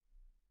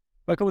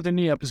Velkommen til en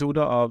ny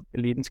episode av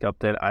Lidenskap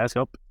til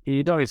Eierskap.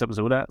 I dagens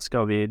episode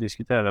skal vi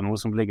diskutere noe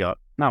som ligger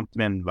nærmt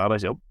min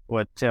hverdagsjobb, og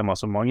et tema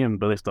som mange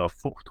bedrifter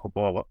fort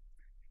hopper over.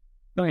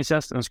 Dagens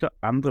gjest ønsker å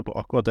endre på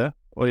akkurat det,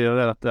 og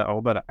gjøre dette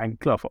arbeidet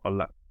enklere for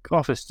alle.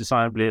 Grafisk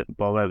design blir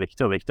bare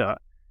viktigere og viktigere,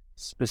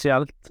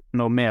 spesielt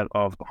når mer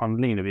av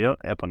handlingene vi gjør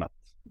på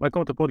nett.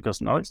 Velkommen til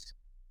podcasten, Alex.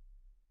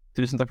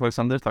 Tusen takk,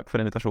 Alexander. Takk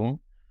for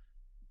invitasjonen.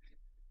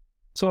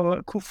 Så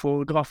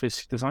hvorfor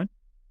grafisk design?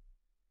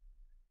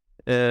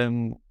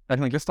 Jeg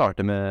kan egentlig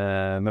starte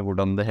med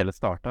hvordan det hele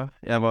startet.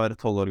 Jeg var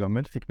 12 år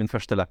gammel, fikk min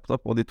første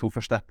laptop, og de 2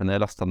 første appene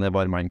jeg lastet ned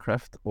var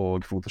Minecraft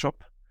og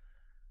Photoshop.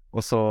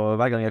 Og så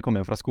hver gang jeg kom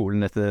hjem fra skolen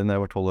når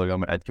jeg var 12 år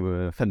gammel, jeg vet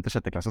ikke,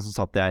 5.-6. klasse, så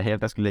satt jeg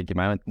helt, jeg skulle legge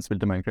meg og enten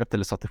spilte Minecraft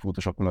eller satt i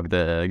Photoshop og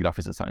lagde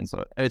grafisk design.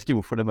 Så jeg vet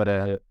ikke hvorfor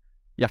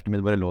hjertet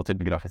mitt bare lå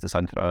til grafisk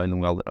design fra en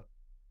ung alder.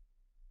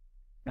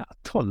 Ja,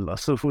 12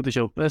 altså,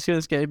 Photoshop.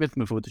 Jeg skulle begynt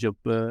med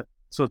Photoshop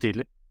så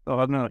tidlig. Da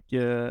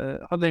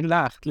hadde jeg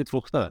lært litt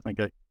fortere,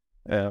 tenker jeg.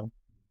 Ja.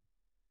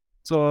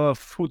 Så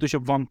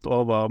Photoshop vant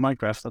over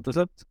Minecraft, rett og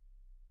slett?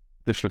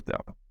 Til slutt, ja.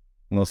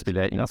 Nå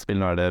spiller jeg ingen spill,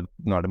 nå er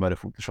det bare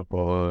Photoshop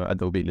og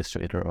Adobe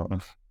Illustrator og...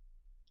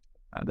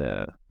 Ja,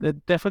 det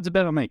er faktisk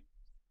bedre enn meg.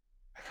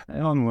 Jeg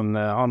har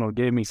noen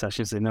gaming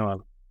sessions inne,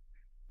 vel.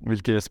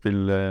 Hvilke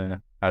spill er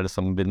det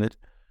som vinner?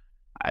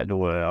 Nei,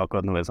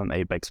 akkurat nå er det sånn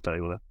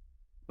Apex-periode.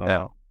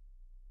 Ja.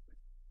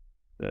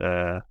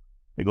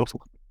 Det går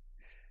fort.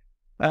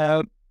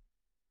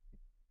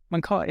 Men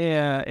hva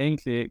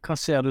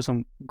ser du som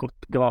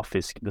godt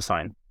grafisk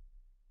design?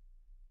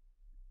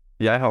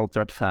 Jeg har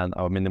alltid vært fan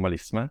av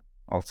minimalisme,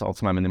 altså alt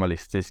som er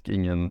minimalistisk,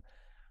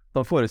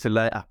 Da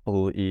forestiller jeg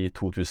Apple i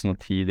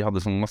 2010, de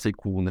hadde sånn masse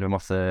ikoner og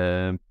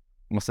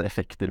masse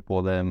effekter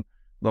på det.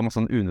 Det var masse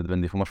sånn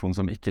unødvendig informasjon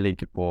som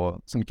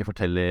ikke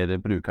forteller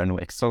brukeren noe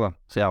ekstra, da.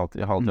 Så jeg har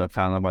alltid vært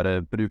fan av bare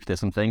bruk det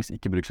som trengs,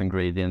 ikke bruk sånn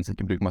gradients,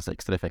 ikke bruk masse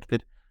ekstra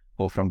effekter,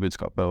 få fram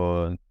budskapet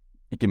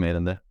og ikke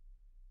mer enn det.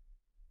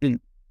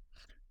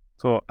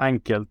 Så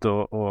enkelt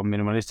og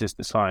minimalistisk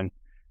design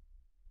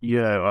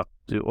gjør at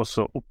du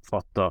også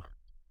oppfatter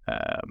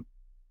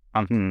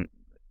enten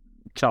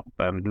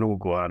knappen,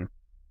 logoen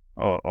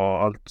og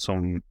alt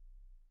som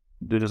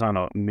du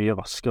designer mye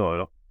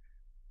raskere da.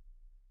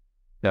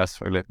 Ja,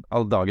 selvfølgelig.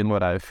 All dagen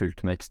vår er jo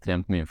fullt med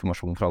ekstremt mye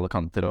informasjon fra alle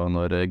kanter, og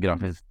når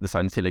grafisk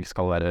design i tillegg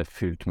skal være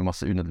fullt med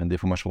masse unødvendig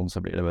informasjon, så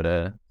blir det bare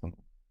sånn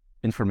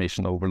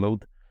information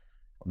overload.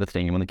 Og det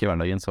trenger man ikke i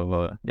hverdagen, så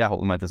jeg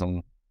holder meg til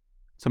sånn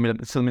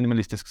så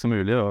minimalistisk som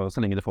mulig, og så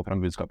lenge det får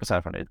fram budskapet, så er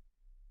jeg fornøyd.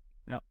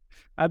 Ja.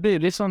 Jeg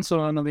blir litt sånn så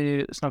når vi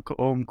snakker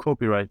om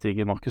copywriting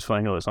i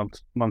markedsføring,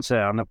 sant? Man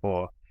ser gjerne på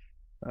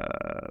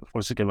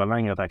folk som skriver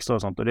lengre tekster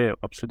og sånt, og det er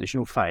jo absolutt ikke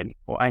noe feil,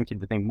 og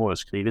enkelte ting må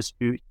jo skrives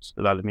ut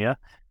veldig mye,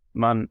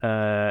 men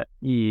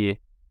i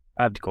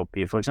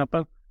ad-copy for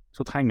eksempel,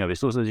 så trenger vi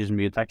stort sett ikke så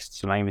mye tekst,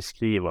 så lenge vi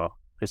skriver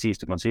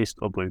presist og konsist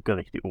og bruker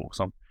riktig ord,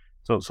 sant?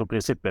 Så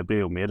prinsippet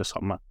blir jo mye det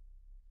samme.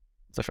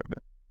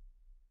 Selvfølgelig.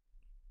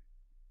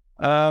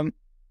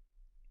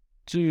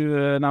 Du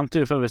nevnte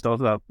jo før vi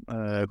startet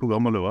der hvor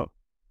gammel du var.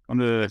 Kan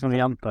du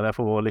gjenta det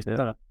for våre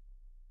lyttere?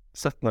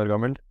 17 år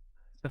gammel.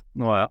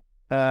 17 år, ja.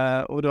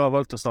 Og du har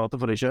valgt å starte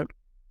for deg selv?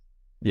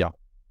 Ja.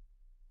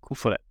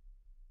 Hvorfor det?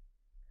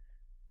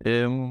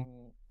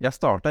 Jeg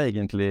startet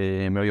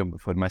egentlig med å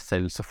jobbe for meg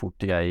selv så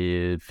fort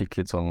jeg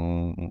fikk litt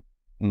sånn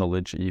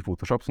knowledge i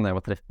Photoshop. Så når jeg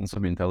var 13 så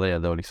begynte jeg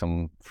allerede å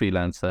liksom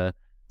freelance,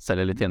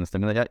 selge litt tjenester.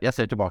 Men jeg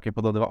ser tilbake på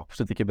det, og det var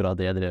absolutt ikke bra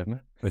det jeg drev med.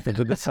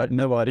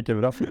 Designet var ikke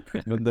bra,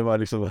 men det var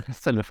liksom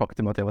selve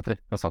faktum at jeg var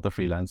 13 og satt og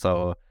freelansa,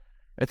 og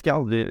jeg vet ikke,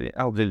 jeg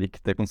har aldri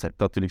likt det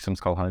konseptet at du liksom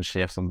skal ha en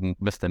sjef som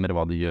bestemmer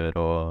hva du gjør,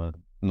 og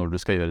når du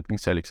skal gjøre ting,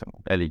 så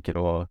jeg liker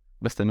å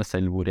bestemme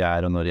selv hvor jeg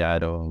er, og når jeg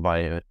er, og hva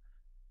jeg gjør.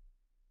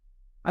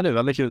 Ja, det er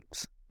veldig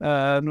kult.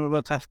 Når du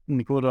var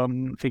 13, hvordan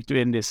fikk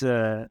du inn disse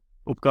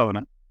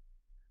oppgavene?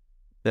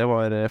 Det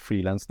var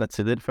freelance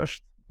nettsider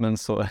først, men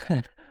så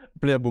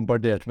ble jeg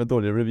bombardert med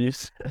dårlige reviews.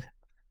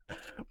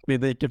 Fordi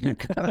det ikke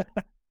funket.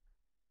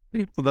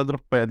 Så da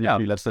droppet jeg de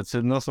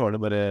freelance-nettsidene, og så var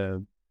det bare...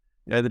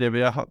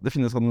 Det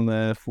finnes sånne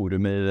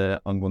forumer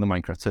angående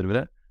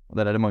Minecraft-servere, og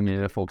der er det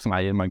mange folk som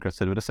eier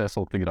Minecraft-servere, så jeg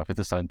solgte grafisk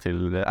design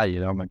til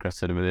eiere av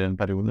Minecraft-servere i en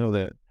periode, og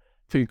det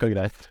funket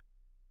greit.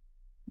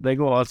 Det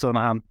går altså an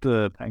å hente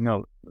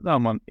penger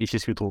der man ikke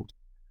skulle tro.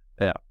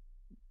 Ja.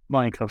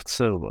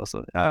 Minecraft-server,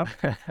 altså. Ja.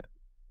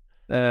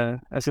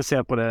 Jeg skal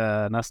se på det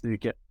neste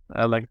uke.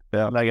 Jeg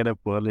legger det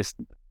på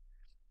listen.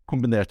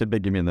 Kombinerte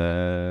begge mine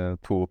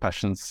 2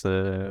 passions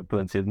på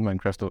den siden,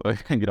 Minecraft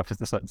og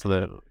grafisk design, så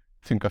det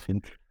funket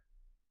fint.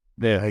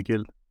 Det er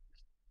kult.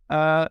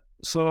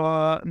 Så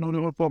når du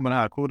holder på med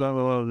det her, hvordan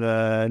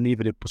var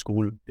livet ditt på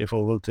skolen i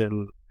forhold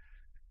til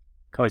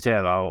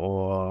karakterer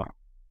og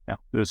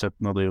du er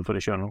 17 og driver for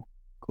deg selv nå?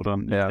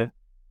 Hvordan er det?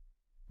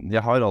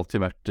 Jeg har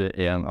alltid vært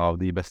en av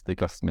de beste i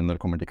klassen min når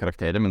det kommer til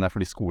karakterer, men det er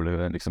fordi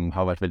skole liksom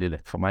har vært veldig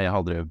lett for meg. Jeg har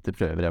aldri øvd til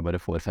prøver, jeg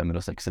bare får 5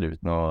 og 6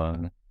 uten å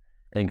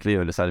egentlig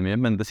gjøre særlig mye.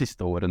 Men det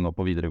siste året nå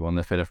på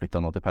videregående, før jeg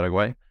flyttet nå til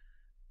Paraguay,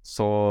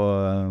 så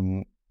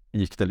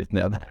gikk det litt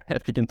ned.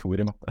 Jeg fikk en 2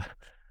 i matte.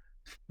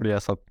 Fordi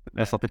jeg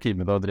satt i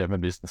teamet da og drev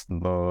med businessen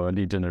og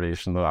lead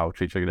generation og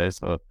outreach og greier,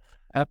 så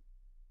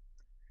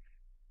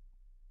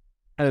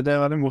Det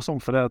er veldig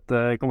morsomt, for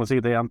jeg kommer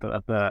sikkert til å gjenta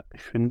dette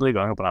 100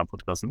 ganger på denne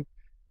podcasten.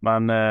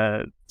 Men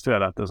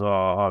før dette så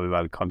har vi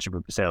vel kanskje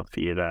publisert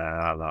 4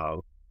 eller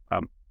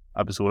 5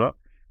 episoder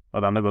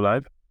av denne går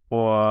live.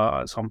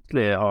 Og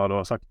samtlige har da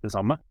sagt det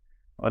samme.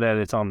 Og det er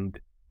litt sånn,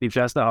 de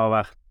fleste har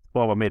vært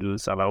over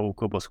middels eller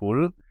OK på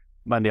skolen,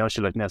 men de har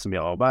ikke lagt ned så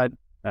mye arbeid.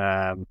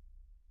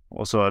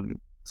 Og så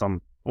sånn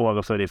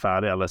året før de er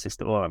ferdige, eller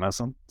siste årene,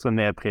 sånn, så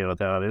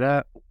nedprioriterer de det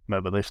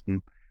med bedriften.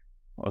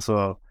 Og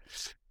så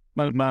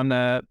Men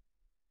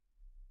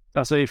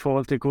altså i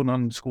forhold til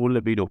hvordan skolen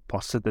er bygd opp,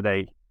 passer til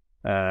deg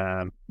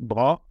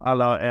bra,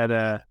 eller er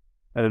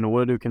det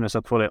noe du kunne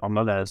sett for deg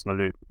annerledes når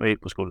du gikk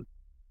på skolen?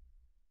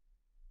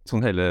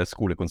 sånn hele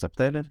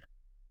skolekonseptet, eller?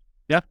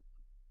 Ja.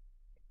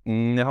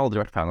 Jeg har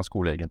aldri vært fan av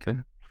skole, egentlig.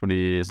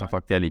 Fordi, som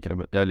sagt, jeg liker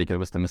å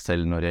bestemme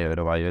selv når jeg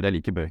gjør og hva jeg gjør. Jeg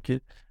liker bøker.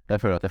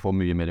 Jeg føler at jeg får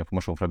mye mer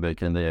informasjon fra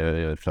bøker enn det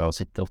jeg gjør fra å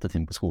sitte 8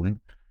 timer på skolen.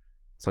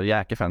 Så jeg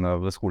er ikke fan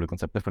av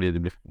skolekonseptet, fordi du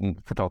blir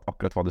fortalt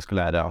akkurat hva du skal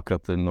lære,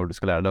 akkurat når du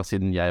skal lære det. Og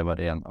siden jeg var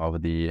en av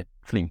de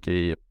flinke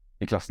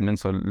i klassen min,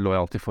 så lå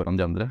jeg alltid foran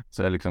de andre.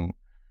 Så jeg liksom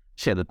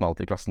kjedet meg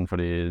alltid i klassen,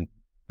 fordi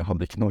jeg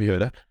hadde ikke noe å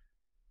gjøre.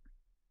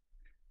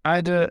 Nei,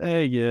 det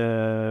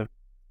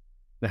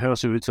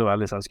høres jo ut så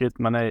veldig selvskrytt,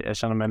 men jeg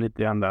kjenner meg litt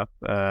igjen der.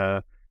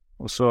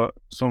 Og så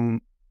som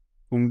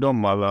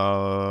ungdom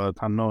eller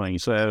tenåring,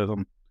 så er det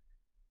sånn,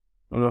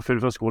 når du har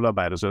fullført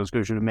skolearbeidet, så ønsker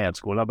du ikke med et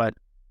skolearbeid.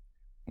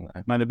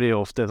 Nei. Men det blir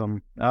jo ofte sånn,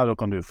 ja, da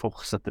kan du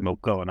fortsette med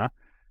oppgavene.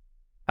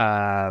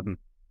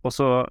 Og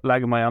så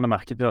legger man gjerne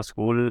merke til at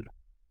skolen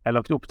er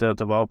lagt opp til å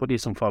ta vare på de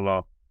som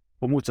faller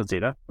på motsatt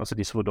side, altså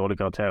de som får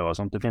dårlige karakterer og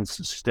sånt. Det finnes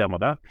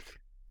systemer der,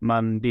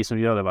 men de som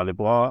gjør det veldig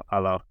bra,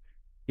 eller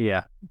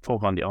er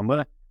foran de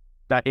andre,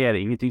 der er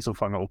det ingenting som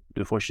fanger opp.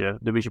 Du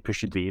blir ikke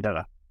pushet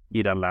videre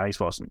i den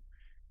læringsfasen.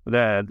 Og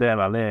det er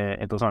veldig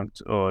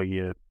interessant og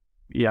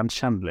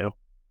gjenkjennelig.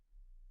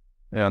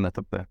 Ja,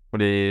 nettopp det.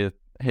 Fordi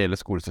hele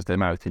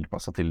skolesystemet er jo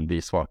tilpasset til de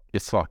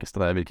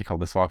svakeste, jeg vil ikke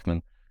kalle det svakt,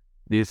 men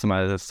de som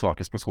er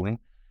svakest på skolen.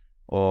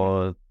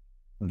 Og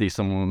de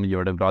som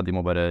gjør det bra, de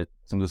må bare,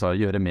 som du sa,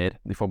 gjøre mer.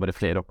 De får bare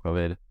flere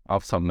oppgaver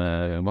av samme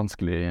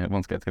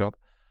vanskelighetsgrad.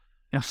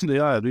 Ja,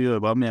 du gjør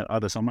bare mer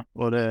av det samme,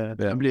 og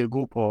det blir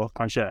god på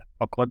kanskje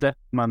akkurat det,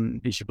 men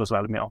ikke på så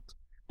veldig mye annet.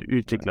 Du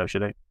utvikler jo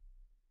ikke deg.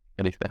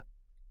 Riktig.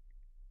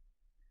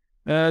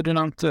 Du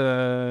nevnte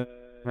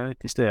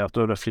i sted at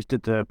du hadde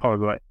flyttet til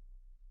Paraguay.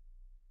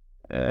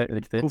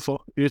 Riktig.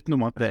 Hvorfor?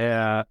 Utenom at det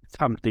er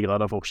 50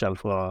 grader forskjell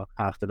fra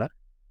her til der?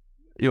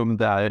 Jo, men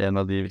det er jo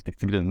en av de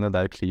viktigste grunnene. Det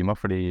er jo klima,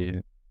 fordi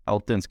jeg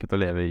alltid ønsket å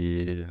leve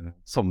i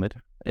sommer,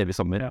 evig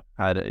sommer. Ja.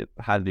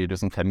 Her blir det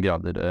sånn 5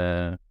 grader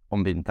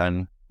om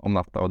vinteren, om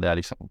natta, og det er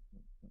liksom,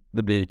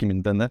 det blir ikke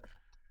mindre enn det.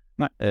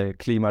 Nei.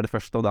 Klima er det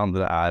første, og det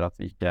andre er at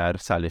vi ikke er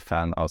særlig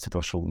fan av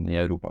situasjonen i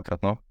Europa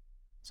akkurat nå.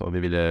 Så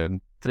vi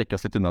ville trekke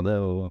oss litt unna det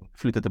og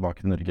flytte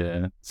tilbake til Norge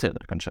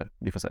senere, kanskje.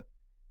 Vi får se.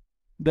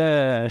 Det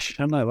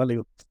skjønner jeg veldig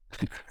godt.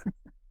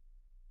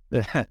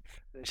 Det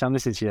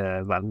kjennes ikke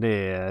veldig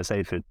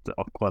safe ut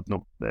akkurat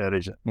nå, det er det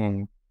ikke.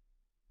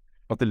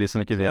 Og til de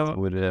som ikke vet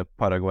hvor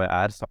Paraguay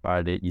er, så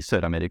er det i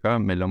Sør-Amerika,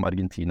 mellom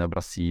Argentina,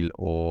 Brasil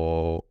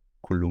og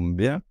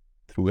Colombia,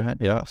 tror jeg,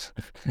 ja.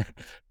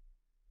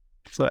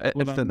 Så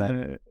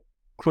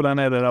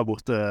hvordan er det der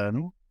borte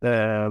nå? Det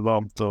er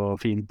varmt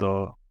og fint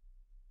og...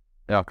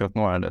 Ja, akkurat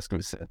nå er det, skal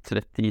vi se,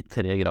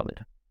 33 grader.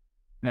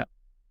 Ja.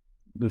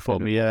 Du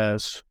får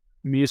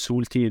mye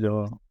soltid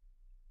og...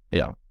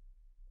 Ja.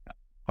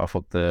 Har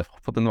fått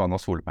en vane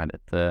å sole meg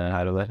litt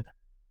her og der.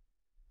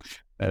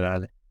 Det er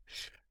deilig.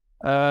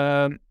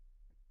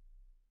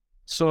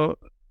 Så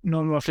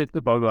når du har flyttet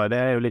til Paraguay, det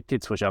er jo litt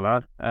tidsforskjell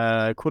her.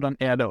 Hvordan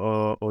er det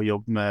å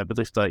jobbe med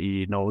bedrifter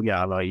i Norge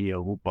eller i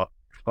Europa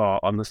fra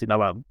andre siden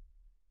av verden?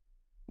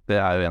 Det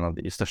er jo en av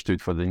de største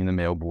utfordringene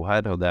med å bo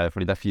her, og det er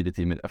fordi det er 4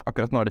 timer.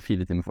 Akkurat nå er det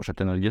 4 timer forskjell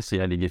til Norge, så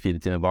jeg ligger 4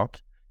 timer bak.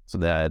 Så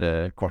det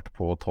er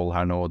 12:15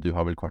 her nå, og du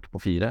har vel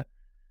 4:15.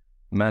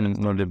 Men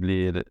når det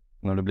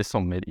blir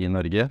sommer i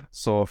Norge,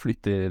 så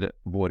flytter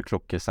vår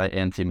klokke seg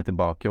 1 time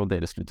tilbake, og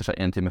deres flytter seg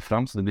 1 time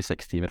fram, så det blir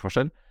 6 timer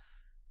forskjell.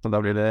 Så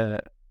da blir det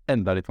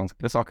enda litt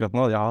vanskelig. Så akkurat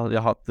nå, jeg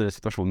har hatt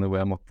situasjoner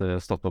hvor jeg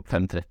måtte stått opp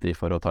 5:30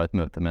 for å ta et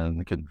møte med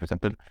en kunde, for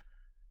eksempel.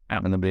 Ja,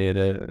 men det blir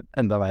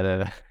enda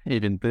verre i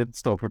vinter.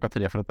 Stå opp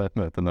 3:00 for å ta et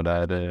møte når det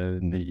er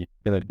 9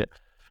 i Norge.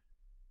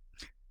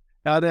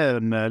 Ja, det er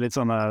en litt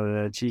sånn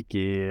her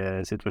cheeky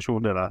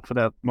situasjon det der. For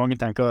det at mange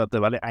tenker at det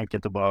er veldig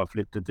enkelt å bare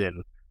flytte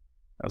til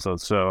altså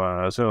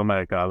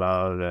Sør-Amerika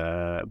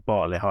eller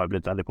Bali har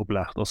blitt veldig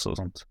populært også og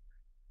sånt.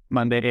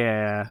 Men det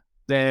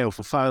er jo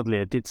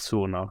forferdelige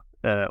tidssoner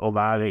å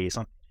være i,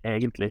 sånn,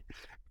 egentlig.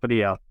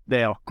 Fordi at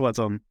det er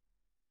akkurat sånn,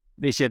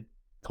 det er ikke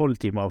 12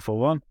 timer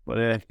foran, og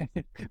det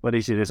er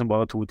ikke liksom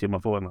bare 2 timer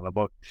foran eller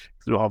bak.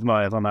 Så du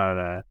havner i sånn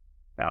her,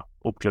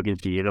 opp klokken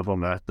 4 for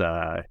å møte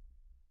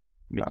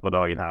midt på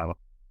dagen her.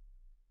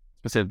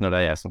 Spesielt når det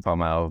er jeg som tar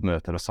meg av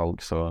møter og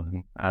salg, så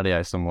er det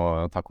jeg som må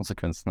ta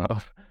konsekvensene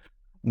av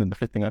denne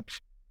flyttingen.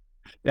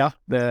 Ja,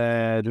 du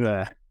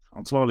er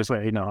ansvarlig for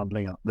egne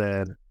handlinger. Det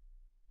er det.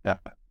 Ja.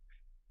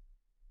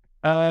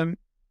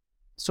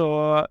 Så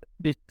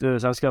ditt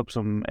selskap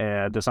som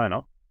er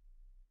designer,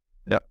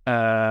 Ja.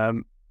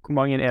 hvor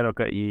mange er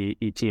dere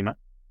i teamet?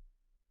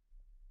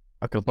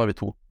 Akkurat nå er vi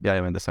 2. Jeg er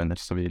jo en designer,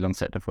 så vi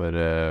lanserte for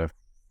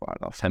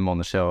 5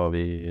 måneder siden, og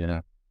vi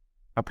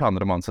har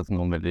planer om å ansette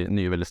noen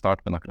nye veldig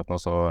snart, men akkurat nå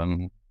så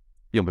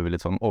jobber vi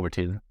litt sånn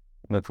overtid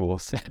med 2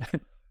 oss.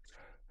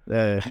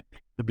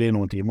 Det blir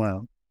noen timer,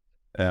 ja.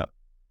 Ja.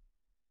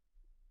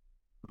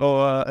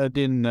 Og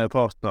din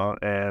partner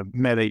er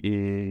med deg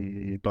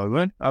i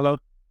bakgrunn, eller?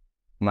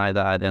 Nei,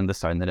 det er en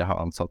designer jeg har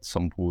ansatt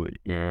som bor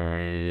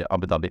i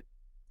Abu Dhabi.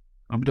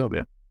 Abu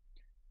Dhabi.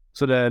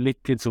 Så det er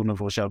litt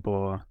tidssoneforskjell på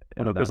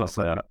dere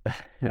satser.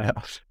 Ja.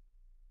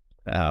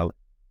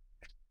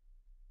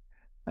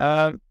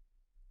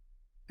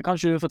 Kan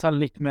ikke du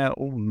fortelle litt mer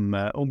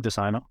om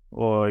designer,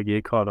 og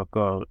hva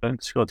dere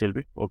ønsker å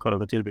tilby, og hva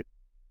dere tilbyr?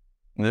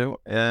 Jo,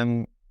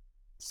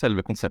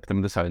 selve konseptet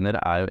med designer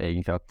er jo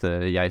egentlig at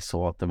jeg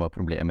så at det var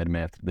problemer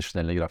med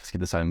tradisjonelle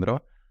grafiske designbyrå,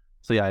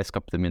 så jeg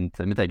skapte mitt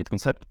eget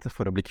konsept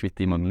for å bli kvitt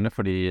de manglene,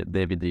 fordi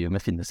det vi driver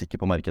med finnes ikke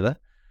på markedet.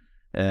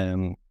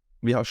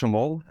 Vi har 3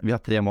 mål,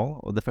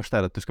 og det første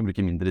er at du skal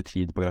bruke mindre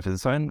tid på grafisk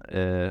design,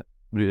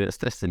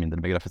 stresse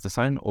mindre med grafisk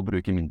design, og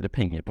bruke mindre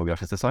penger på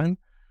grafisk design.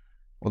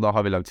 Og da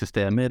har vi lagd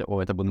systemer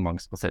og et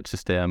abonnementsbasert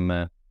system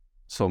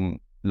som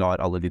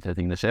lar alle de 3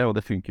 tingene skje, og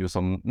det funker jo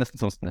nesten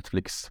som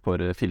Netflix for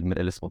filmer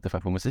eller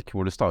Spotify for musikk,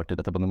 hvor du starter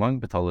et abonnement,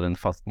 betaler en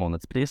fast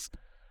månedspris,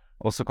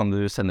 og så kan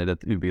du sende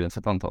et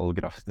ubegrenset antall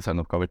grafisk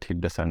designoppgaver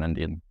til designeren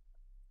din.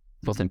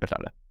 Så simpelt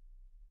er det.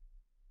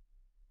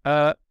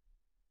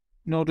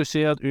 Når du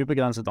sier et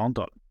ubegrenset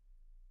antall,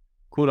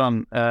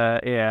 hvordan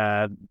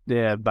er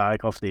det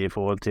bærekraftig i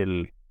forhold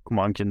til hvor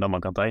mange kunder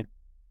man kan ta inn?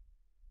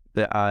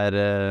 Det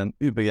er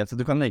ubegrenset.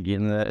 Du kan legge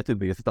inn et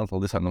ubegrenset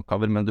antall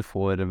designoppgaver, men du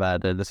får hver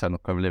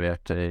designoppgave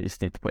levert i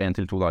snitt på 1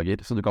 til 2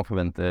 dager, så du kan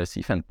forvente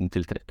 15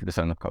 til 30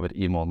 designoppgaver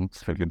i måneden,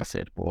 selvfølgelig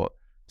basert på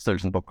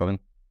størrelsen på oppgaven.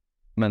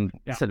 Men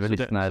selve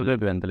listen er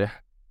uendelig.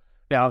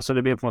 Ja, så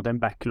det blir på en måte en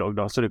backlog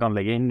da, så du kan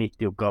legge inn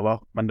 90 oppgaver,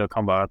 men det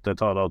kan være at det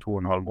tar da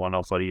 2,5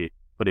 måneder for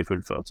de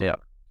fullført. Ja.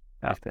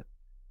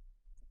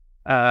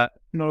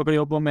 Når dere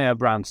jobber med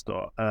brands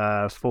da,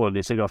 for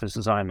disse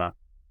grafiske designene,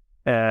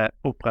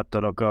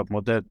 oppretter dere på en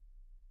måte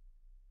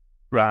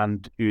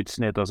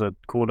brand-utsnitt, altså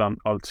hvordan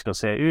alt skal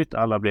se ut,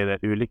 eller blir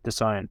det ulikt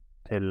design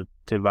til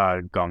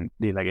hver gang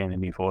de legger inn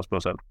en ny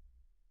forespørsel?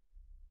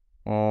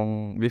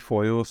 Og vi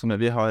får jo,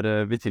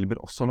 vi tilbyr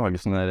også å lage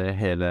sånne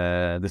hele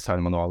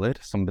designmanualer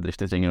som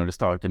bedrifter trenger når de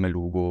starter med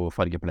logo,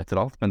 fargepaletter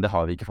og alt, men det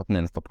har vi ikke fått en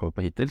eneste oppgave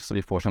på hittil, så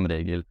vi får som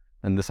regel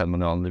den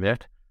designmanualen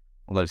levert,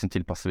 og da liksom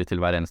tilpasser vi til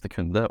hver eneste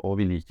kunde,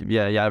 og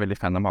jeg er veldig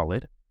fan av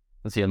maler.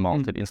 Det sier en mal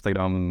til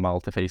Instagram,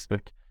 mal til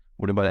Facebook,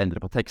 hvor du bare endrer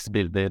på tekst,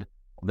 bilder,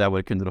 og det er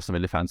våre kunder også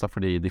veldig fans av,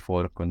 fordi de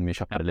får oppgaven mye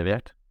kjappere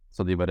levert,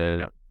 så de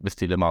bare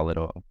bestiller maler,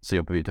 og så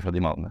jobber vi ut fra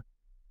de malene.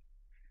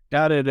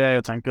 Ja, det er det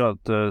jeg tenker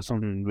at,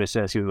 sånn, hvis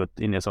jeg skulle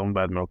gått inn i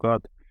samarbeid med dere,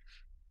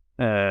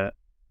 at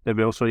det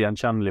blir også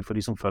gjenkjennelig for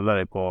de som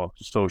følger deg på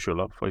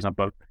social, for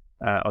eksempel,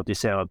 at de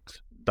ser at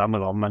denne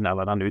rammen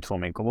eller denne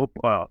utformingen kommer opp,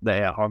 og ja, det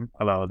er han,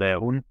 eller det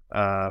er hun,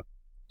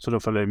 så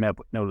da følger de med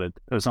på innholdet.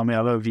 Det samme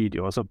gjelder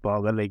video, altså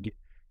bare legge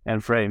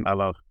en frame,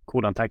 eller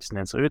hvordan teksten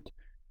din ser ut,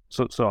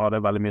 så har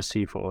det veldig mye å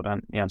si for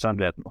den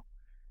gjenkjenneligheten.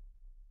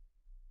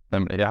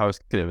 Jeg har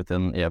jo skrevet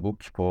en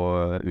e-bok på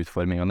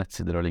utforming av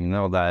nettsider og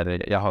lignende, og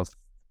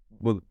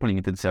på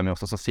LinkedIn-siden min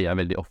også, så sier jeg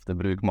veldig ofte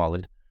bruk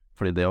maler,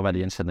 fordi det å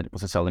være gjenkjennelig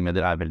på sosiale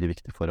medier er veldig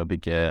viktig for å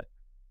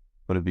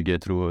bygge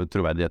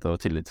troverdighet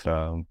og tillit fra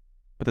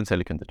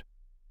potensielle kunder.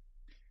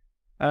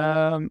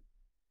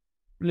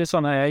 Litt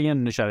sånn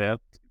egen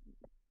nysgjerrighet.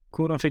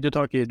 Hvordan fikk du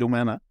tak i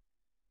domenet?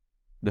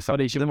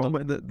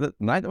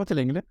 Nei, det var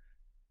tilgjengelig.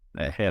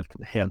 Det er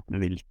helt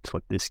vilt,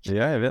 faktisk.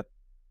 Ja, jeg vet.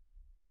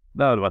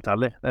 Det har du vært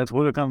heldig. Jeg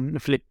tror du kan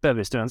flippe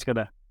hvis du ønsker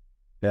det.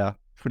 Ja,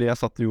 fordi jeg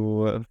satt jo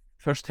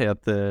jeg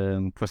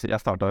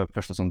startet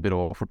først et sånt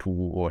byrå for 2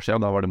 år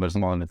siden, og da var det bare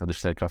som vanlig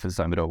tradisjonelt grafisk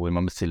designbyrå hvor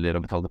man bestiller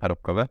og betaler per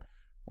oppgave,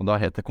 og da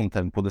het det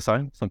Contempo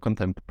Design, sånn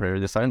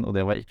Contemporary Design, og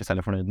det var jeg ikke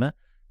særlig fornøyd med.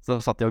 Så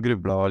da satt jeg og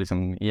grublet og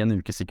liksom i en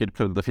uke sikkert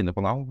prøvde å finne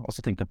på navn, og så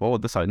tenkte jeg på,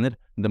 designer,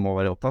 det må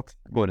være opptatt.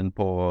 Går inn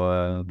på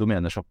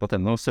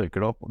domeneshop.no,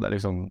 søker det opp, og det er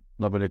liksom,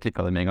 da bare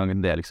klikket det med en gang,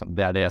 det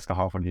er det jeg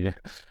skal ha, fordi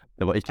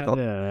det var ikke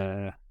tatt.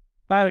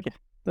 Nei, ok.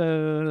 Det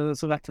er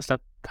så rett og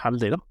slett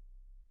heldig da.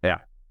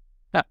 Ja.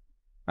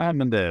 Nei,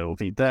 men det er jo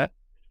fint, det.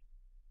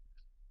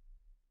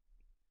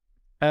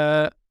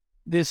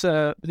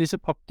 Disse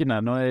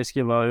pakkene, når jeg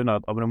skriver under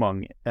et abonnement,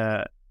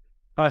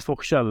 hva er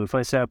forskjellen, for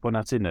jeg ser på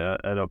nettsidene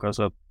deres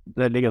at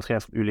det ligger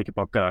 3 ulike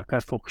pakker der. Hva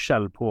er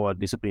forskjellen på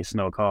disse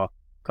prisene, og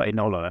hva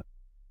inneholder det?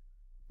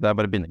 Det er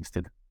bare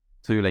bindingstid.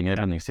 Så jo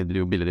lengre bindingstid,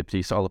 jo billigere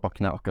pris, og alle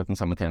pakkene er akkurat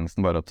den samme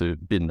tjenesten, bare at du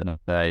binder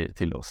deg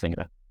til oss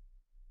lengre.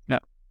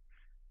 Ja.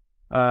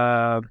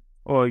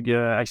 Og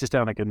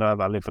eksisterende kunder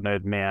er veldig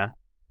fornøyd med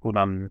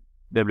hvordan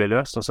det blir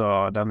løst,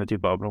 altså denne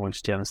type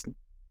abonnementstjenesten.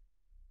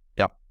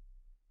 Ja.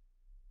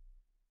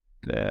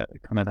 Det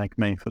kan jeg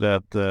tenke meg, for det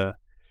at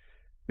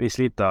vi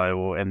sliter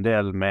jo en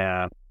del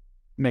med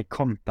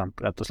content,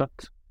 rett og slett.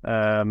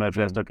 Med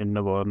flest av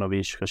kundene våre når vi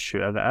skal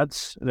kjøre ads.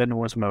 Det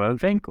noen som veldig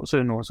flink, og så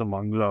det noen som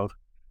mangler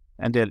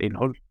en del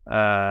innhold.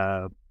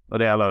 Og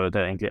det gjelder jo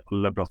til egentlig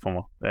alle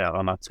plattformer. Det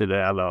gjelder nettside,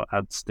 det gjelder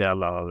ads, det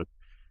gjelder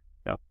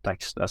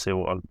tekst, SEO,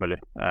 alt mulig.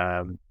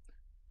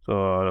 Så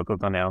dere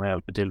kan gjerne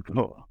hjelpe til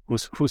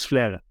hos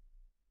flere.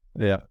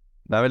 Ja.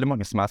 Det veldig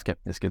mange som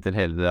skeptiske til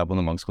hele det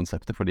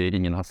abonnementskonseptet, fordi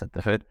ingen har sett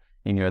det før.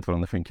 Ingen vet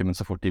hvordan det funker, men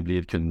så fort de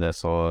blir kunde,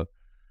 så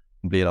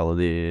blir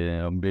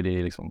de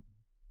liksom,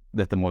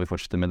 dette må vi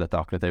fortsette med, dette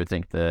akkurat det vi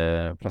trengte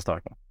fra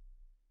starten.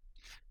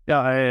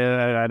 Ja,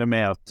 jeg regner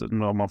med at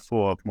når man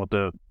får på en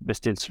måte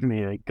bestilt så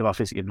mye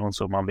grafisk innhold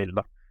som man vil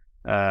da,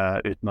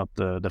 uten at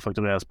det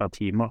faktureres per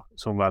timer,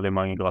 som veldig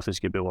mange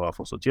grafiske byråer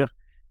fortsatt gjør,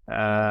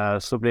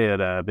 så blir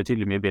det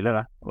betydelig mye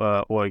billigere,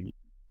 og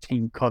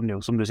ting kan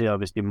jo, som du sier,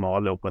 hvis de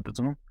maler opprettet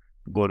sånn,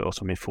 går det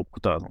også mye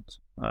fortere.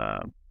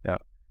 Ja.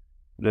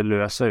 Det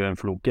løser jo en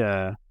floke, i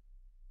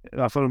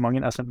hvert fall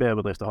mange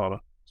SMB-bedrifter har det,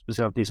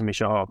 spesielt de som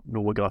ikke har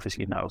noe grafisk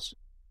in-house.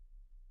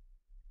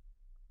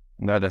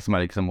 Det det som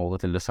liksom målet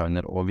til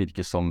designer, å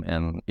virke som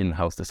en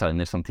in-house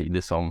designer,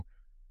 samtidig som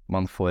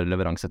man får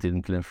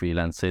leveransetiden til en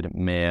freelancer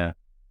med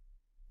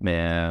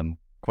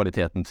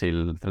kvaliteten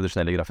til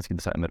tradisjonelle grafiske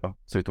designere.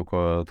 Så vi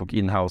tok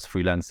in-house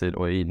freelancer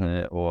og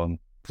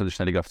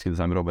tradisjonelle grafiske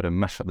designere og bare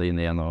mashet det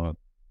inn igjen og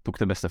tok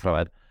det beste fra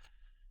hver.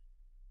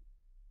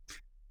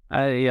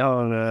 Jeg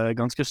har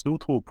ganske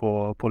stor tro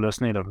på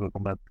løsninger dere har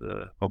kommet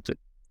opp til.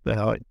 Det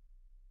har jeg.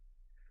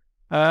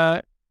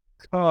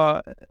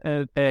 Hva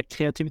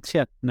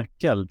kreativitet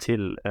nøkkel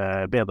til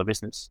bedre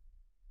business?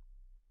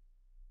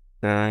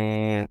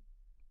 Jeg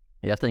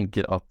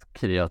tenker at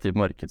kreativ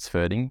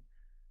markedsføring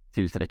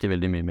tiltrekker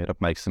veldig mye mer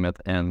oppmerksomhet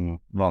enn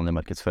vanlig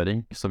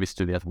markedsføring. Så hvis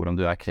du vet hvordan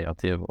du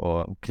kreativ,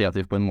 og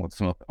kreativ på en måte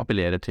som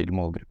appellerer til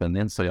målgruppen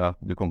din, så ja,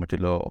 du kommer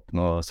til å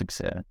oppnå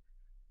suksess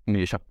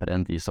mye kjappere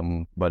enn de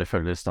som bare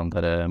følger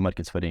standard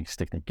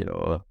markedsføringsteknikker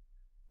og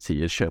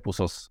sier kjøp hos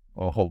oss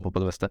og hold på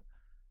det beste.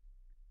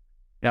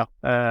 Ja,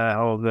 jeg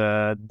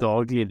har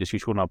daglige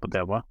diskusjoner på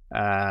temaet,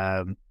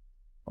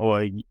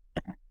 og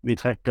vi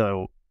trekker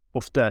jo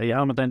ofte,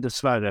 gjerne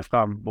dessverre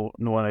frem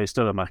noen av de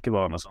større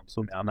merkevarene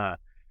som gjerne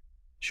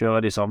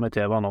kjører de samme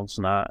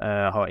TV-annonsene,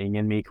 har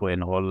ingen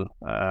mikroinnhold,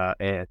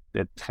 er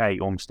treg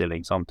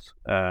omstilling, sant?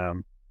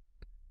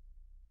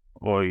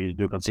 Og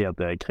du kan si at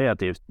det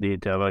kreativt, de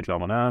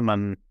TV-reklamene,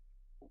 men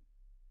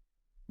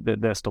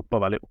det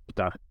stopper veldig opp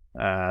der.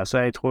 Så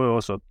jeg tror jo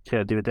også at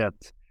kreativitet,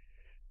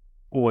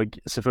 og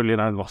selvfølgelig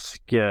den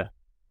raske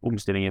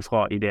omstillingen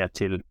fra idé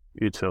til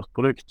utført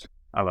produkt,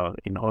 eller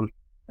innhold,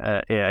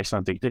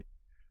 ekstremt viktig.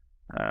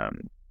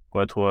 Og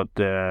jeg tror at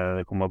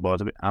det kommer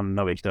bare til å bli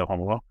enda viktigere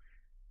fremover.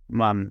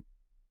 Men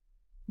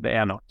det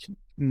nok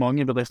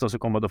mange bedrifter som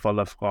kommer til å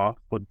falle fra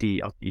fordi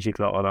at de ikke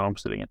klarer den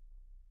omstillingen.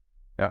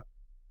 Ja.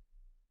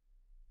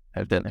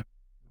 Helt enig.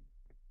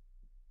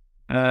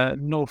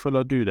 Når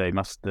føler du deg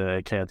mest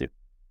kreativ?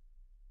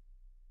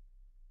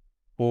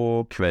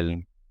 På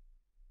kvelden.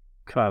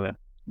 Kvelden.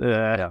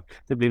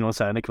 Det blir noen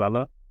sene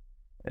kvelder.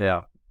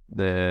 Ja.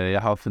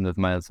 Jeg har funnet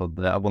meg et sånt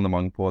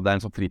abonnement på, det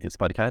en sånn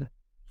fritidspark her.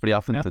 Fordi jeg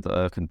har funnet ut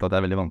at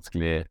det veldig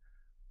vanskelig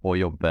å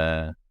jobbe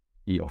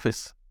i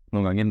office.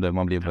 Noen ganger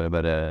man blir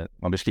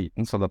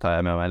sliten, så da tar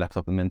jeg med meg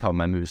laptopen min, tar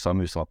med meg musa og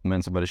musevatten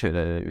min, så bare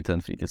kjører ut til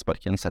den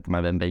fritidsparken, setter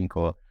meg ved en benk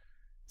og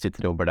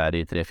sitter og jobber der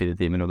i 3-4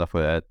 timer, og da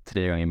får jeg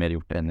 3 ganger mer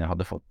gjort enn jeg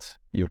hadde fått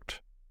gjort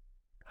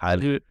her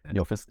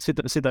i office.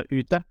 Sitter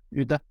ute?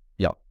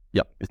 Ja,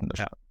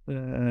 utendørs. Ja.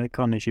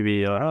 Kan ikke vi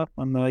gjøre her,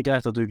 men det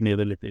greit at du gnir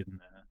det litt inn.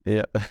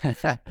 Ja.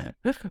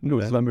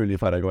 Noe som mulig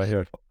i Paraguay, i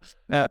hvert fall.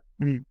 Ja.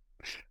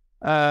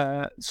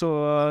 Så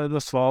da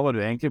svarer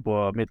du egentlig på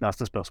mitt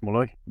neste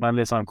spørsmål også, men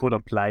litt sånn, hvordan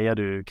pleier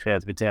du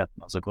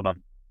kreativiteten, altså hvordan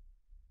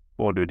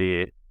får du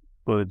de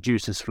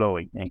juices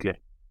flowing, egentlig?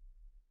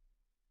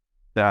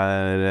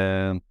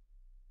 Jeg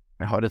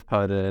har et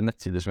par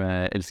nettsider som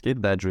jeg elsker.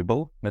 Det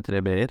Dribble med 3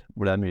 B-er,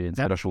 hvor det mye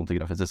inspirasjon til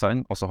grafisk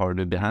design. Og så har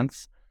du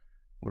Behance,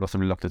 hvor det også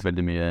blir lagt ut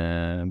veldig mye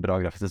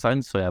bra grafisk design.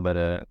 Så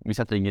hvis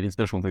jeg trenger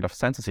inspirasjon til grafisk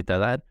design, så sitter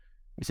jeg der.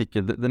 Hvis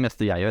ikke, det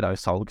meste jeg gjør jo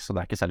salg, så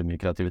det ikke særlig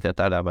mye kreativitet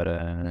der. Det bare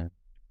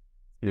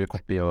skrive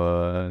copy og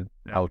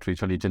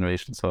outreach og lead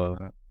generation, så,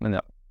 men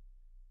ja.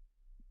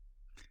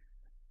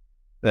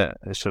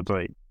 Det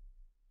skjønner jeg.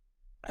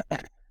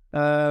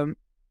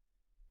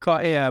 Hva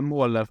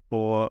målet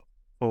for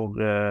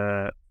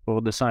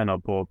designer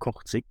på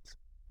kort sikt?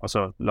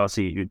 Altså, la oss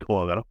si ut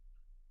året da.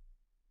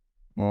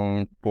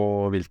 På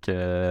hvilke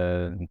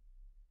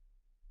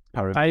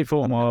I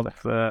form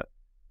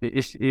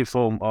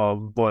av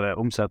både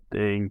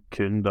omsetning,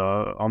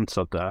 kunder,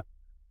 ansatte,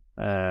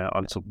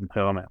 alt som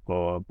hører med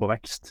på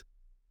vekst.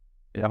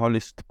 Jeg har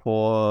lyst på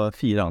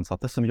 4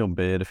 ansatte som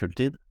jobber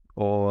fulltid,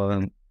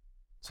 og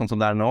sånn som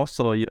det nå,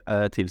 så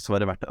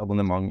tilsvarer hvert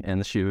abonnement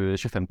en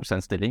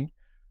 20-25% stilling.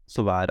 Så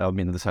hver av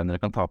mine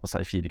designere kan ta på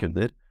seg 4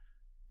 kunder.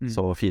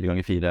 Så 4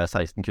 ganger 4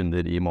 16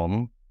 kunder i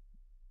måneden.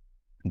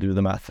 Do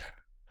the math.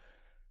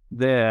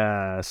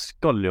 det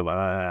skal jo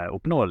være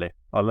oppnåelig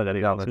allerede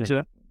i gang, skal det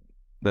ikke det?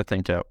 Det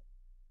tenker jeg.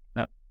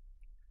 Ja.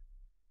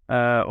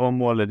 Og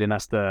målet de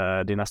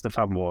neste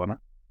 5 årene?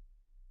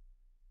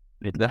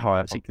 Det har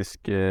jeg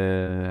faktisk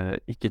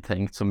ikke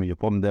tenkt så mye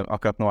på, men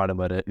akkurat nå er det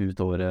bare ut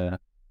året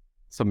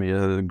så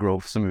mye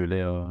growth som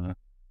mulig, og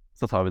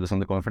så tar vi det som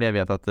det kommer. Fordi jeg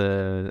vet at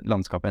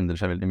landskapet endrer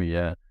seg veldig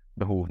mye,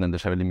 behovene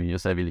endrer seg veldig mye,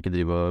 så jeg vil ikke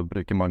drive og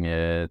bruke mange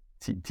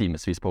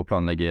timesvis på å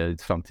planlegge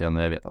fremtiden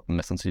når jeg vet at den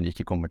mest sannsynlig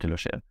ikke kommer til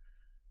å skje.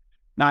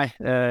 Nei,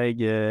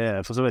 jeg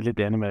er for så vidt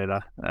litt enig med deg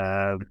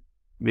der.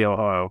 Vi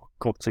har jo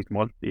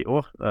kortsiktmål i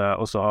år,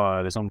 og så har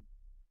jeg liksom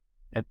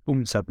et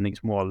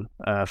omsetningsmål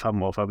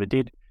 5 år frem i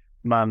tid,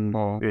 men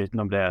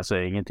utenom det så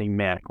er ingenting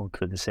mer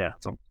konkretisert,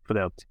 sånn.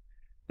 Fordi at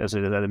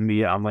det er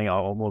mye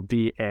endringer om hvor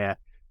vi er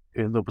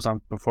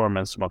 100%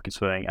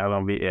 performance-markedsføring, eller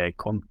om vi er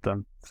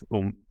content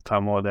om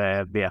 5 år, det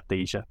vet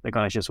jeg ikke. Det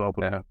kan jeg ikke svare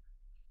på. Det,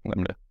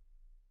 nemlig.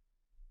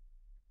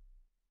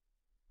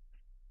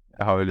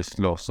 Jeg har jo lyst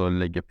til å også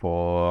legge på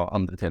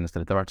andre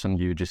tjenester etter hvert, sånn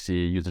UGC,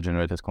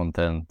 user-generated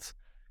content,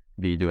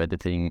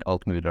 video-editing,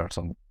 alt mulig rart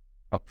sånn.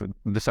 At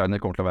designer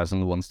kommer til å være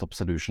sånn one-stop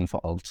solution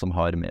for alt som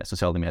har med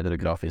sosiale medier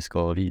og grafisk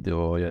og video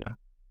å gjøre.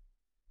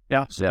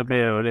 Ja, så det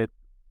blir jo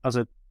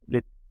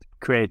litt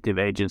creative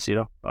agency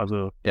da,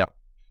 altså. Ja,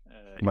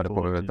 bare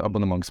på en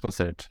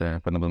abonnementsbasert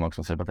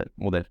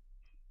modell.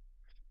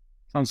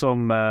 Sånn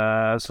som,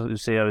 så du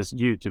sier hvis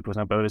YouTube for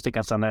eksempel, hvis jeg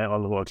kan sende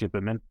alle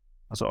råklippen min,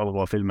 altså alle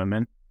råfilmen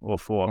min, og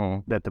få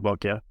det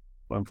tilbake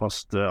på en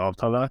fast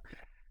avtale,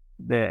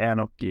 det er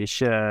nok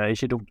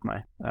ikke dumt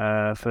meg,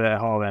 for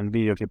jeg har en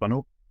videoklipper nå,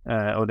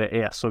 og det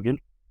er så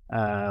gull,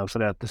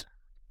 fordi at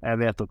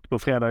jeg vet at på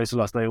fredag så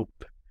laster jeg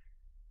opp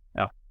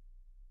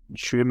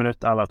 20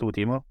 minutter eller 2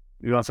 timer,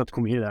 uansett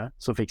hvor mye det er,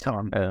 så fikser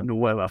han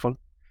noe i hvert fall,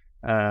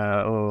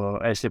 og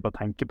jeg slipper å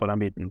tenke på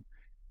den biten.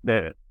 Det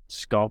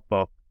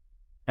skaper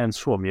en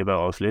så mye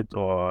bedre avslutt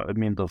og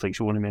mindre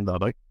friksjon i min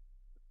hverdag.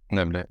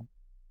 Nemlig.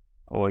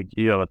 Og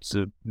gjør at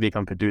vi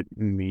kan putte ut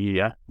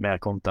mye mer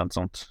content,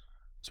 sånt.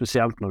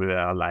 Spesielt når du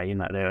er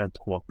alene. Det er jo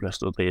helt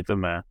håpløst å drive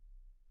med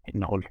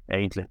innhold,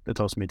 egentlig. Det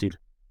tar så mye tid.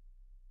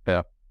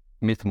 Ja.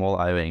 Mitt mål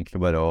er jo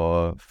egentlig bare å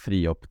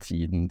fri opp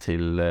tiden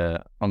til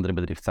andre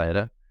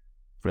bedriftseiere.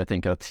 For jeg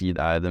tenker at tid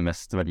er det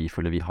mest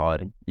verdifulle vi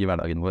har i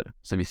hverdagen vår.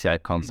 Så hvis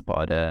jeg kan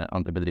spare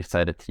andre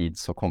bedriftseiere tid,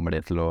 så kommer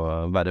det til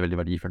å være veldig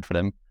verdifullt for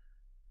dem,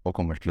 og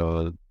kommer til å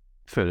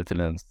føre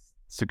til en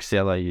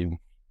suksess da, i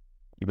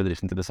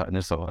bedriften til designer.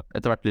 Så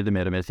etter hvert blir det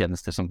mer og mer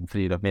tjenester som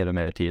frir opp mer og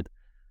mer tid.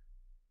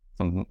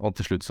 Sånn, og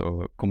til slutt så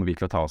kommer vi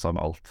til å ta oss av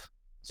alt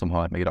som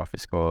har med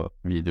grafisk og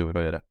videoer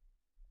å gjøre.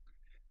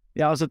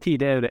 Ja, altså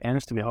tid er jo det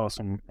eneste vi har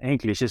som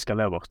egentlig ikke skal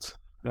leve vårt.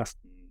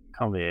 Resten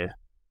kan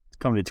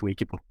vi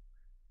tweake på.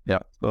 Ja.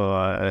 Så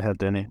jeg er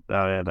helt enig.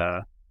 Der er det.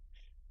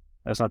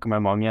 Jeg snakker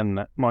med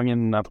mange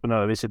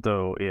entreprenører. Vi sitter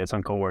jo i et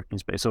sånn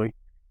coworking space også.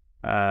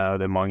 Og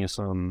det er mange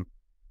som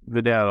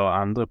vurderer å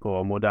endre på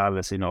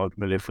modellene sine og alt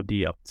mulig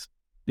fordi at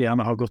de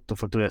gjerne har gått og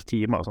fakturert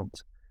timer og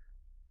sånt.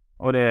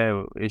 Og det er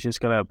jo ikke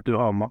skalert. Du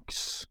har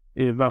maks,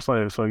 i hvert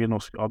fall ifølge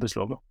norsk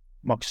arbeidslov,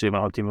 maks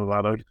 7,5 timer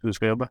hver dag du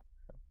skal jobbe.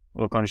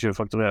 Og da kan du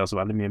ikke fakturere så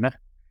veldig mye mer.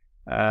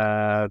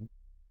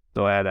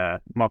 Da er det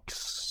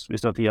maks,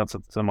 hvis du har 10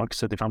 ansatte, så er det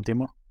maks 75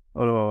 timer.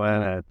 Og da er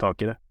det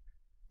tak i det.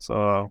 Så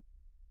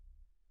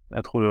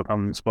jeg tror du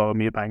kan spare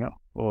mye penger,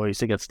 og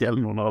sikkert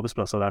stjele noen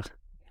arbeidsplasser der.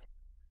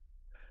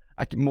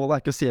 Målet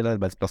er ikke å stjele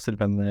arbeidsplasser,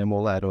 men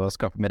målet er å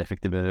skape mer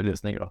effektive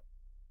løsninger da.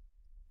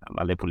 Ja,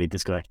 veldig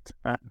politisk korrekt.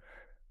 Nei,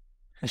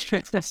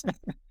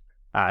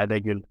 det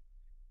er gull.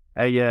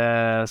 Jeg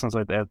sånn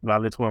sagt, er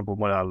veldig troen på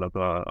modellen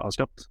dere har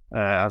skapt.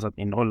 Jeg har sett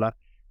innholdet.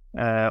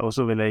 Og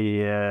så vil jeg gi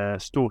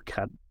stor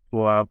kred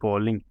på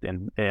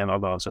LinkedIn i en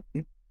alder av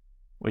 17.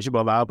 Og ikke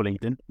bare være på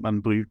LinkedIn,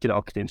 men bruke det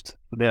aktivt.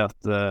 For det at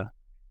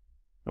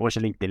det var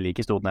ikke LinkedIn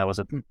like stort når jeg var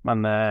 17, men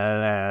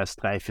jeg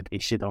streifet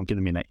ikke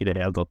tankene mine i det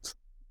hele tatt.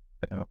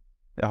 Ja.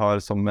 Jeg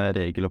har som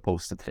regel å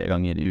poste 3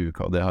 ganger i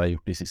uka, og det har jeg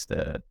gjort de siste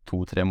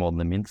 2-3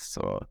 månedene minst.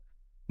 Så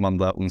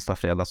mandag, onsdag,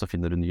 fredag så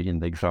finner du nye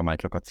innlegg fra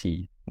meg klokka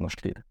 10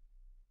 norsk tid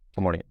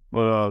på morgenen.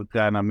 Og da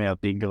regner jeg med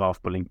at din graf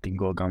på LinkedIn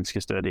går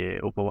ganske stødig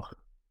oppover.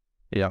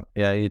 Ja,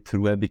 jeg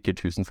tror jeg bikker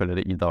 1000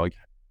 følgere i dag.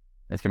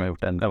 Jeg vet ikke om jeg har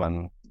gjort det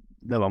enda.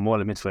 Det var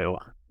målet mitt for i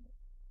år.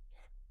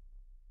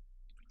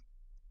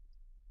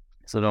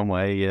 Så da må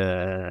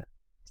jeg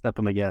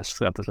steppe meg gas,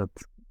 rett og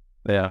slett.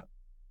 Ja.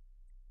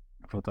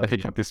 Jeg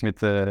fikk faktisk mitt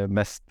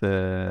mest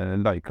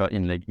liket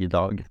innlegg i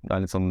dag. Det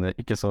er litt sånn,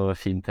 ikke så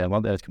fint tema,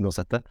 jeg vet ikke om du har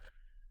sett det?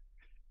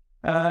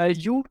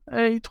 Jo,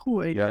 jeg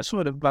tror jeg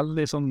så det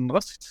veldig sånn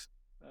raskt.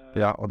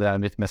 Ja, og det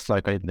er mitt mest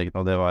liket innlegg,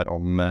 og det var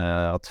om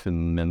at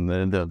hunden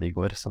min døde i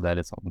går, så det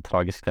er litt sånn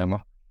tragisk tema.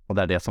 Og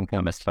det er det som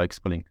får mest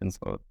likes på LinkedIn,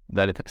 så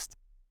det er litt trist.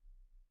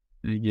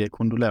 Jeg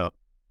kondolerer.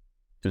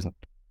 Tusen.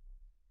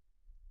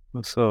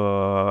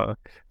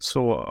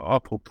 Så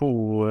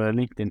apropos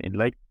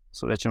LinkedIn-innlegg,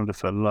 så vet ikke om du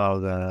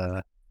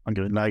følger han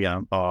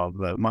grunnleggeren av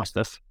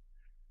Mastef.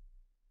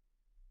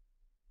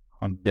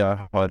 Jeg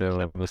har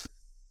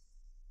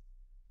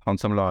han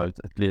som la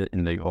ut et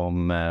innlegg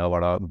om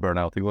var det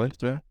burnout i går,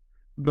 tror jeg.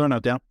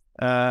 burnout, ja.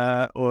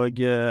 Og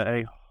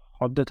jeg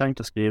hadde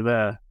tenkt å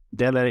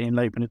dele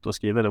innlegg på nytt og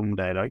skrive det om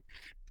det i dag,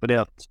 fordi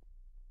at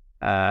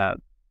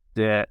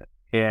det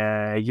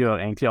gjør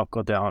egentlig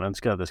akkurat det han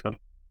ønsker at det skal.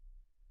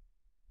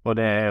 Og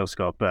det å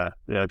skape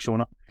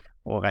reaksjoner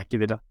og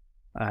rekkevidde,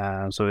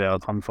 så gjør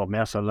at han får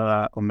mer følgere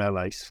og mer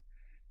likes.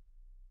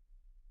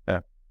 Ja.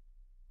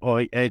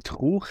 Og jeg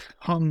tror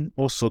han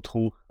også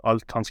tror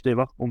alt han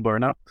skriver om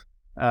burnout.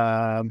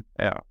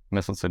 Ja,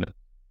 mest sannsynlig.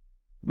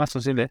 Mest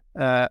sannsynlig.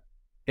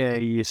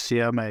 Jeg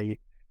sier meg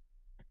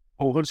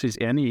forholdsvis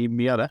enig i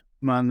mye av det,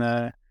 men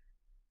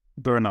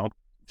burnout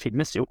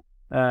finnes jo.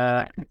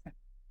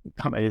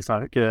 Kan jeg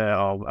snakke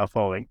av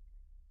erfaring.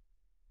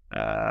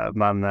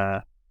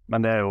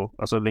 Men det jo,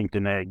 altså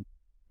LinkedIn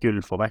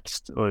gull for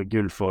vekst og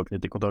gull for å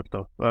knytte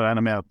kontakter. Og jeg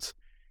regner med at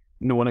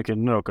noen av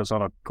kundene deres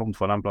har kommet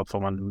fra den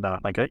plattformen der,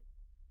 tenker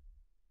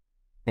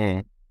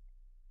jeg.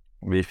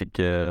 Vi fikk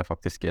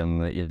faktisk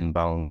en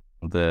inbound.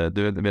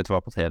 Du vet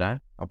hva Apotea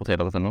er?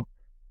 Apotea.no?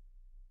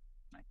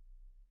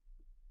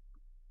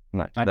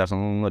 Nei. Det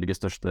sånn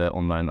Norges største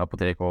online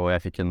apotek, og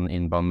jeg fikk en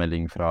inbound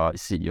melding fra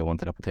CEO-en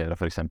til Apotea,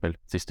 for eksempel,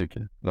 siste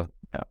uke.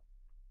 Ja.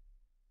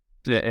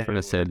 For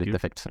det ser litt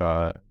effekt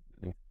fra,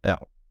 ja,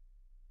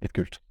 litt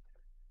kult.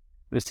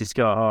 Hvis de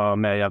skal ha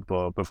mer hjelp på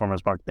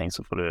performance marketing,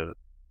 så får du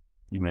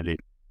gi meg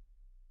liv.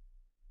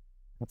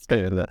 Skal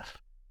jeg gjøre det?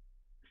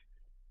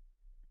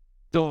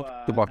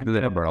 Tilbake til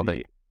det med burnout.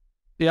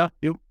 Ja,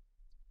 jo.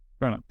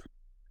 Burnout.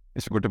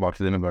 Hvis vi går tilbake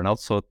til det med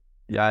burnout, så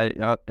jeg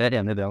er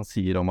enig i det han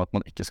sier om at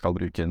man ikke skal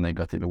bruke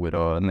negative ord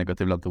og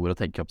negative ladde ord og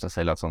tenke opp seg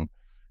selv at sånn,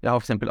 jeg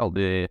har for eksempel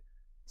aldri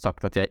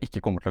sagt at jeg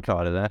ikke kommer til å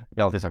klare det. Jeg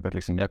har alltid sagt at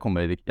liksom, jeg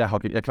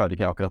klarer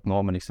ikke akkurat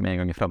nå, men liksom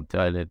en gang i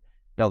fremtiden, eller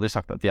jeg har aldri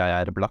sagt at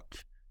jeg blakk.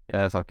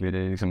 Jeg har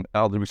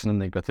aldri brukt sånne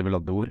negative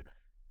ladde ord,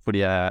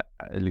 fordi jeg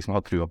liksom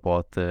har trua på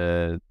at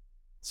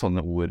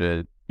sånne ord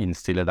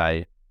innstiller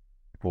deg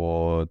på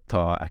å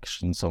ta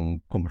action som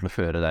kommer til å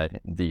føre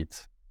deg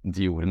dit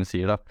de ordene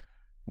sier da.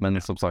 Men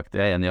som sagt,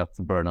 jeg er enig i at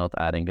burnout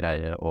en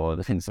greie, og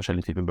det finnes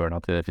forskjellige typer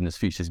burnout. Det finnes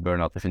fysisk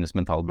burnout, det finnes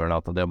mental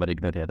burnout, og det å bare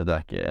ignorere det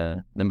ikke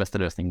den beste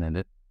løsningen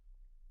heller.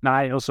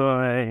 Nei, og så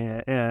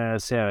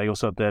ser jeg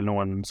også at det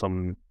noen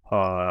som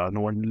har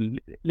noen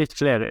litt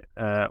flere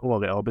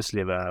år i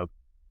arbeidslivet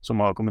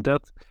som har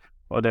kommentert,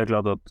 og det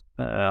klart at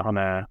han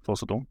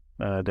fortsatt ung.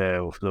 Det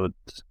jo for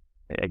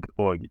jeg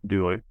og du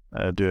også.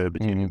 Du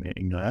betydelig mye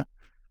yngre.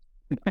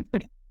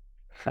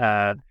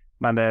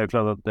 Men det jo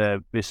klart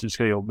at hvis du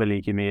skal jobbe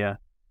like mye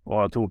og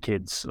ha 2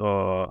 kids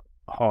og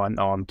ha en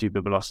annen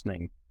type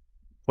belastning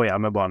på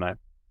hjemmebane,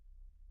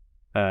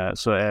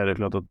 så det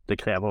klart at det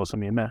krever også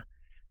mye mer.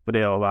 For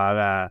det å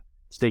være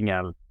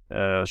stingel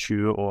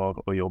 20 år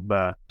og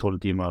jobbe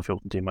 12 timer,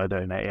 14 timer i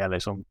døgnet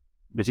liksom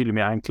betydelig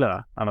mye enklere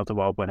enn å ta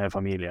vare på en hel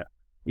familie,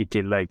 i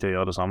tillegg til å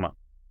gjøre det samme.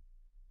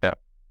 Ja.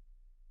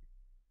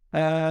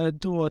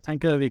 Da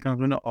tenker jeg vi kan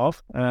runde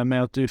av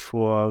med at du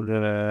får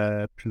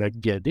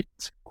plugget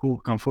ditt.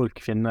 Hvor kan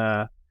folk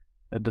finne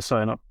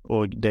designer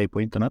og deg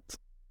på internett?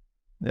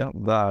 Ja,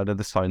 da det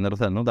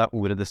designer.no. Det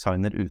ordet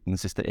designer uten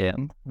siste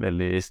en.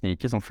 Veldig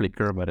sneaky, som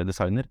Flickr, bare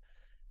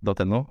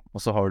designer.no.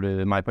 Og så har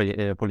du meg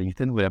på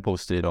LinkedIn, hvor jeg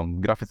poster om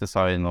grafisk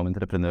design, om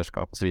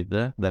entreprenørskap og så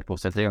videre. Der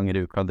poster jeg 3 ganger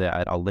i uka. Det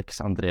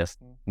Alex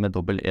Andreessen med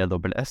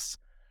dobbel-E-dobbel-S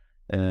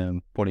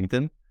på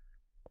LinkedIn.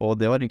 Og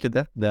det var egentlig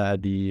det.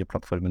 Det de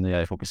plattformene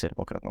jeg fokuserer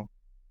på akkurat nå.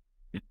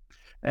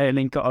 Jeg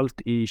linker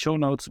alt i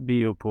shownotes,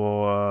 bio på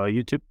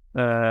YouTube.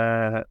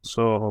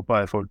 Så håper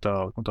jeg folk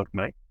tar kontakt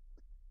med deg.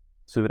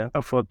 Suverent.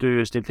 Takk for at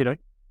du stilte i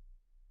dag.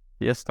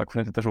 Yes, takk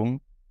for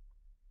invitasjonen.